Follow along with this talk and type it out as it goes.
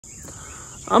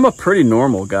I'm a pretty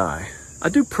normal guy. I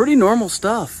do pretty normal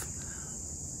stuff.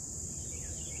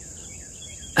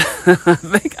 I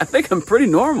think I'm pretty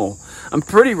normal. I'm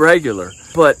pretty regular.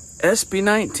 But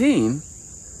SB19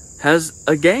 has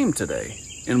a game today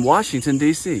in Washington,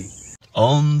 D.C.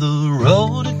 On the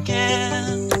road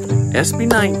again.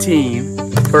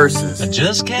 SB19 versus... I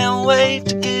just can't wait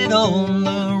to get on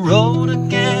the road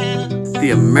again.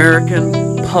 The American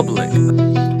public.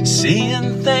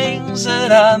 Seeing things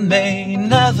that I may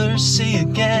never see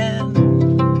again.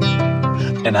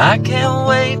 And I can't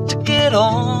wait to get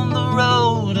on the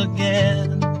road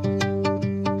again.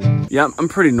 Yeah, I'm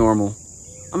pretty normal.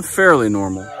 I'm fairly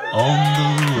normal. On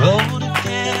the road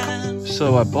again.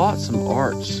 So I bought some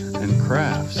arts and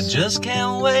crafts. I just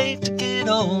can't wait to get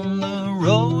on the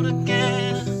road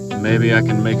again. Maybe I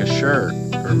can make a shirt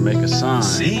or make a sign.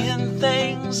 Seeing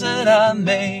things that I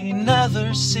may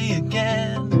never see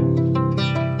again.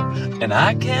 And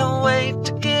I can't wait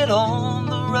to get on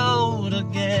the road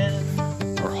again.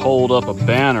 Or hold up a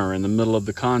banner in the middle of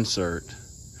the concert.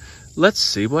 Let's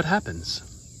see what happens.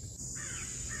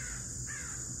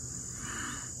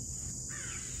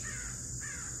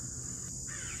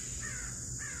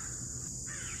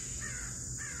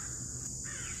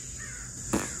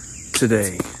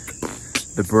 Today,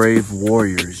 the brave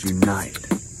warriors unite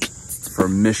for a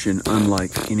mission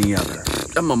unlike any other.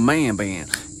 I'm a man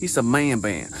band. He's a man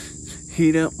band.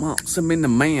 He don't want some in the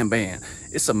man band.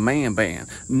 It's a man band,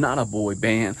 not a boy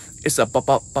band. It's a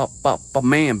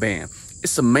man band.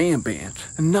 It's a man band,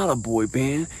 not a boy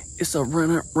band. It's a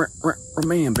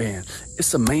man band.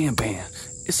 It's a man band.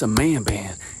 It's a man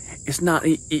band. It's not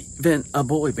even a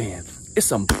boy band.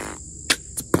 It's a...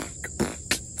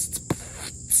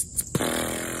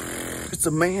 It's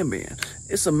a man band.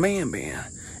 It's a man band.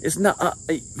 It's not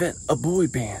even a boy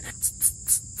band.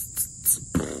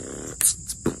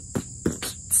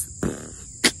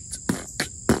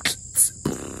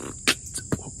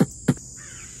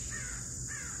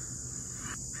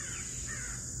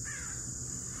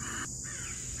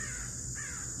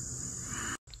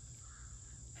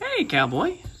 Hey,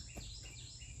 cowboy.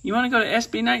 You want to go to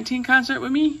SB19 concert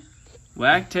with me?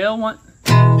 Wagtail want...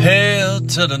 Hail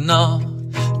to the no.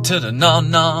 To the no,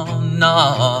 no,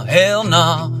 no, hell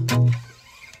no.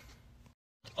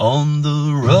 On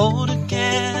the road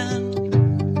again.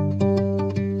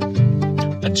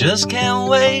 I just can't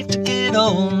wait to get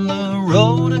on the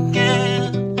road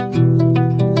again.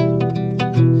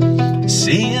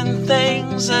 Seeing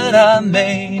things that I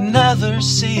may never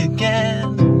see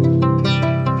again.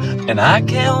 And I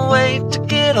can't wait to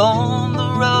get on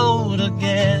the road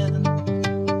again.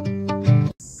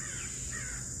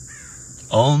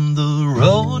 On the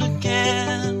road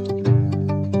again.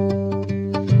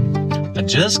 I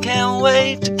just can't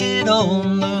wait to get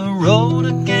on the road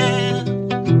again.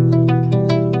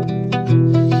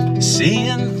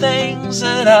 Seeing things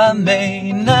that I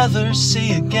may never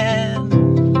see again.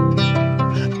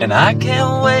 And I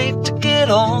can't wait to get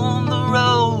on the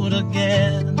road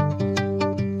again.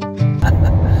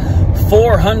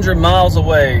 400 miles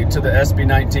away to the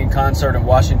SB19 concert in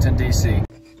Washington, D.C.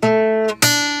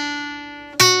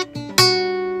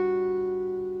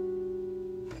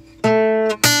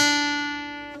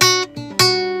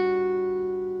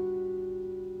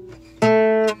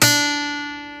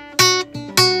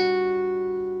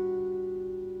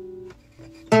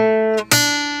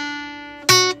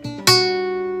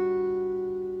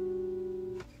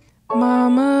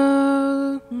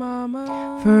 Mama,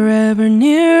 mama, forever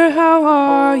near, how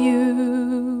are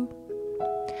you?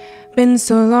 Been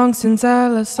so long since I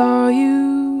last saw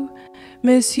you.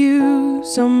 Miss you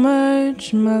so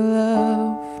much, my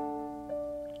love.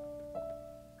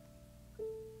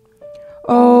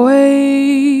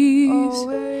 Always,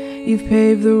 you've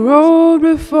paved the road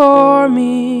before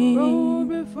me.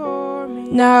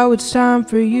 Now it's time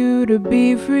for you to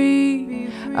be free.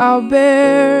 I'll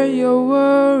bear your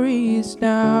worries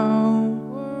now.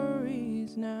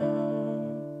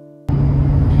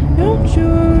 Don't you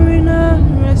worry now,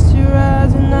 rest your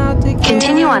eyes and I'll take care.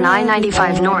 Continue on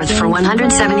I-95 North for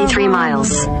 173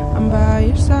 miles. I'm by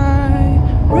your side,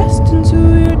 rest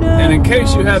until you're done. And in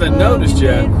case you haven't noticed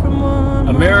yet,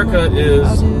 America is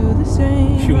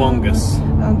humongous,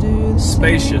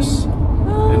 spacious,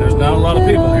 and there's not a lot of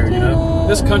people here, you know.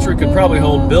 This country could probably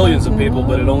hold billions of people,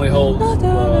 but it only holds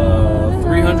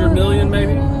 300 million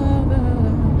maybe.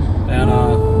 And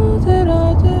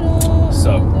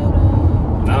so,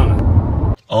 I don't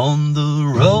know. On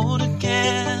the road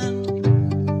again.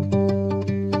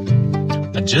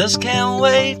 I just can't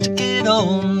wait to get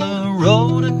on the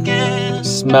road again.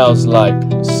 Smells like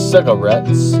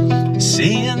cigarettes.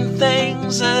 Seeing things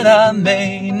things that I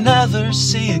may never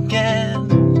see again.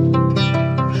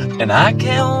 And I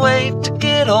can't wait to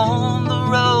get on the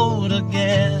road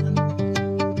again.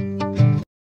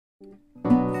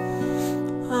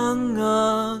 Ang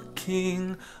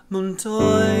aking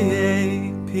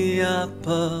mundo'y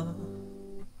piyapa,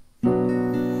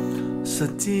 sa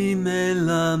di may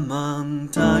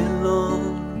lamang tayo,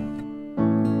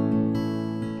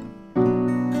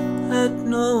 at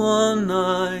noon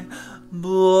ay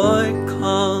buhay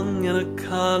kang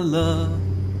inakala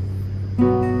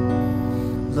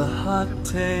lahat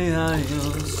ay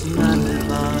ayos na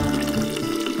naman.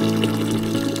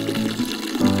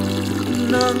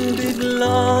 Nang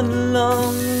bigla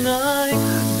lang ay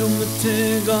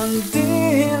dumating ang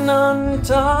di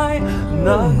nantay,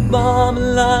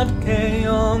 nagmamalat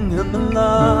kayong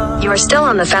himala. You are still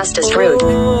on the fastest route.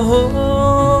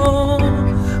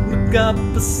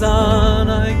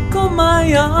 Magkapasan ay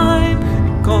kumayan,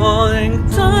 ikaw ang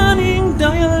tanging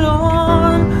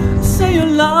dahilan. Sa'yo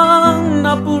lang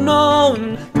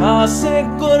napunon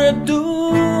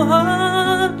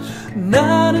kasiguraduhan.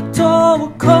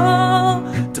 Narito ako,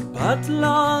 tapat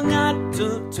lang at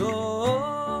totoo.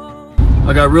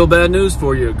 I got real bad news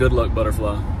for you. Good luck,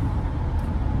 Butterfly.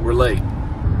 We're late.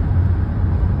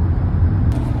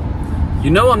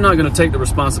 You know I'm not going to take the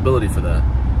responsibility for that.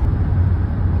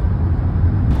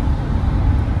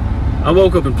 I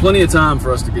woke up in plenty of time for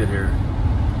us to get here.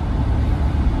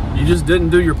 You just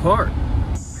didn't do your part.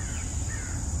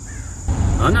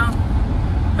 I know.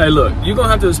 Hey, look, you're going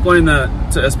to have to explain that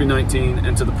to SB 19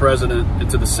 and to the President and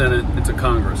to the Senate and to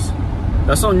Congress.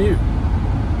 That's on you.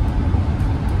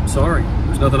 Sorry,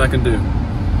 there's nothing I can do.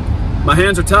 My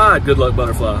hands are tied, Good Luck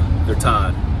Butterfly. They're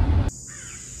tied.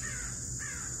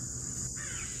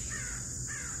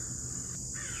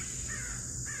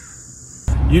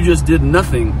 You just did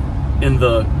nothing in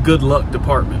the good luck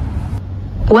department.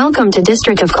 Welcome to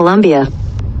District of Columbia.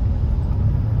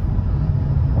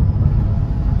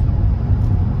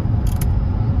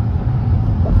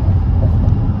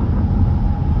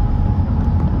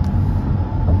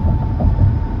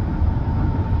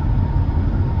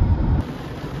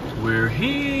 We're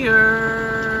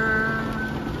here.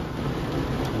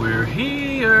 We're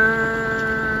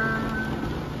here.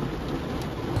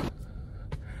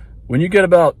 When you get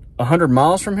about 100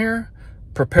 miles from here,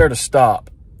 prepare to stop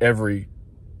every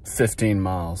 15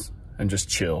 miles and just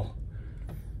chill.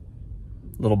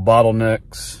 Little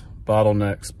bottlenecks,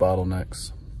 bottlenecks,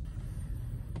 bottlenecks.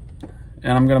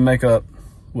 And I'm gonna make up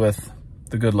with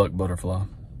the Good Luck Butterfly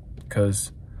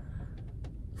because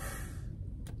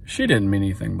she didn't mean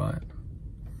anything by it.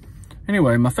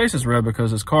 Anyway, my face is red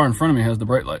because this car in front of me has the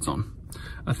brake lights on.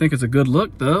 I think it's a good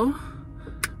look though.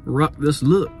 Rock this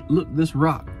look, look this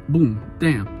rock. Boom,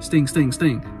 damn, sting, sting,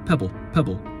 sting. Pebble,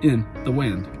 pebble, in the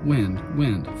wind, wind,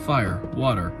 wind, fire,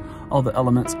 water. All the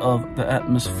elements of the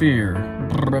atmosphere.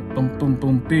 Boom, boom,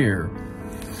 boom, beer.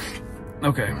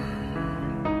 Okay.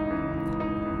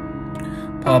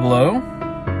 Pablo.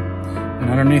 And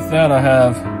underneath that I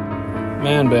have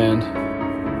Man Band.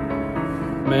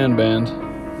 Man Band.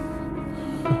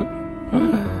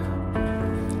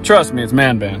 Trust me, it's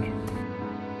Man Band.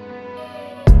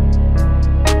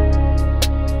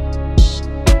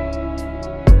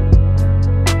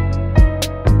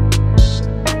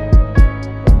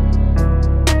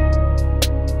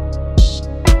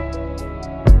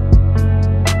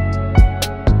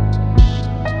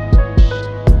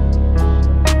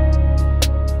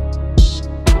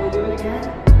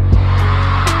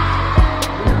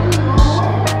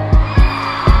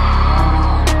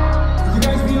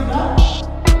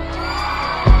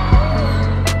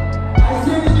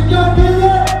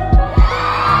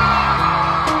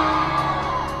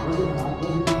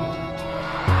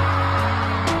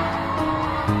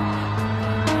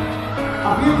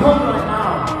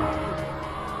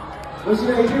 What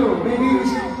should I do? Maybe we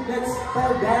should, let's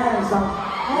dance.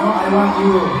 I want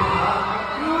you.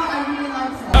 I really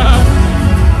like that.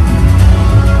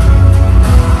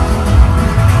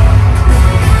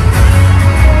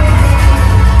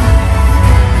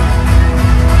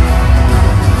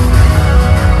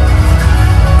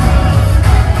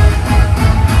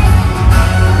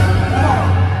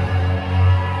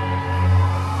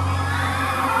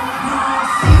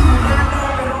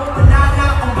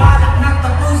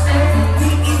 Di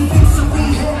ibig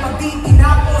sabihin, pag di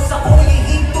tinapos ako,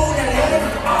 ihinto na rin.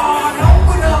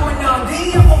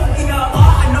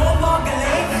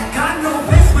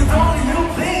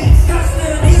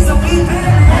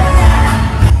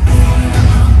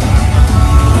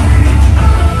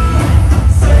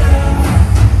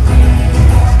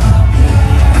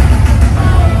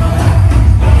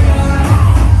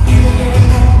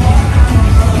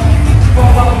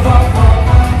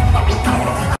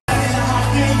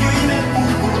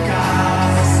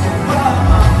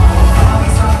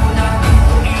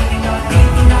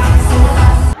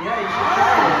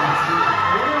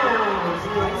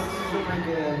 super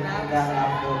good in that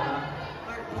outfit.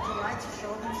 Would you like to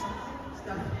show them some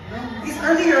stuff? Because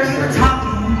earlier you were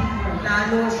talking,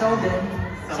 now you will show them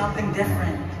something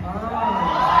different. Show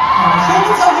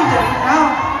them something different now.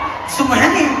 So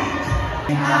many.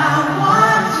 I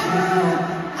want you.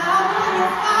 I want you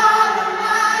all of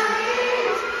my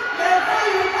needs. Never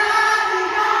you body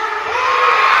on me.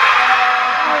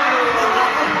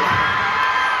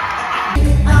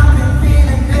 I've been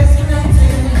feeling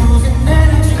disconnected, losing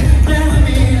energy. Play with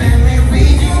me, let me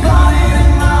read you got it in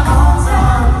my arms.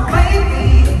 Baby,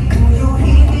 do you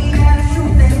hear me and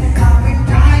shoot it? I've been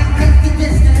trying to take the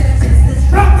distance. It's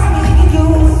distracting you,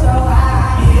 so I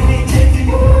hit it, take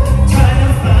it, trying to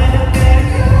find a better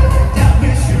girl that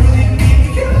will surely be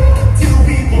you to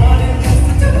be wanted just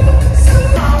to do. So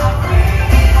I'll bring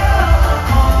it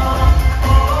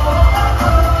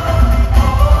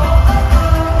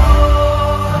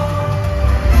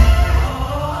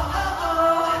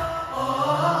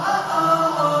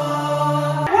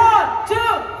One,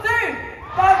 two, three,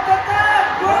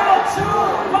 World Tour,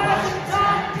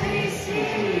 Washington, D.C.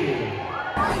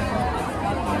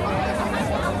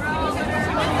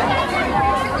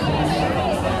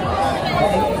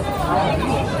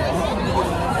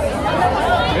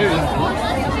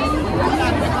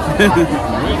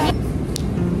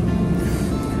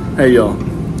 Hey y'all,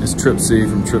 it's Trip C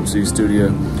from Trip C Studio.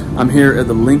 I'm here at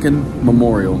the Lincoln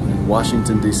Memorial in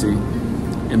Washington, D.C.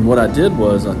 And what I did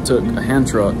was I took a hand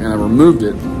truck and I removed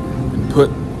it and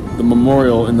put the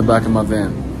memorial in the back of my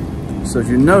van. So if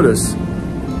you notice,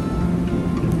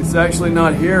 it's actually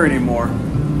not here anymore.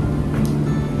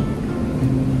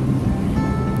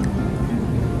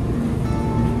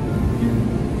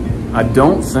 I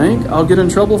don't think I'll get in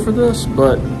trouble for this,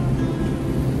 but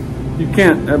you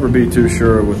can't ever be too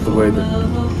sure with the way that,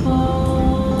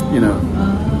 you know,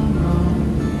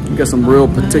 you got some real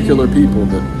particular people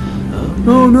that,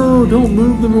 oh no, don't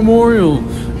move the memorial.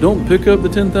 Don't pick up the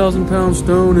 10,000-pound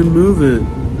stone and move it.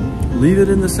 Leave it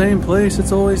in the same place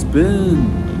it's always been.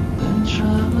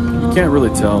 You can't really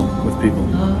tell with people.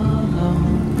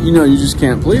 You know, you just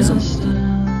can't please them.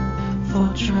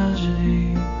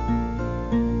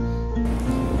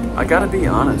 I gotta be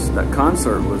honest, that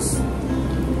concert was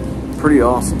pretty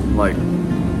awesome. Like,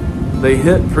 they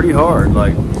hit pretty hard.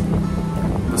 Like,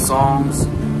 the songs,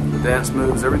 the dance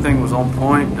moves, everything was on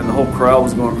point, and the whole crowd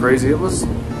was going crazy. It was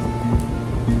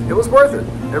worth it.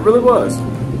 It really was.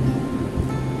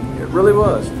 It really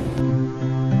was.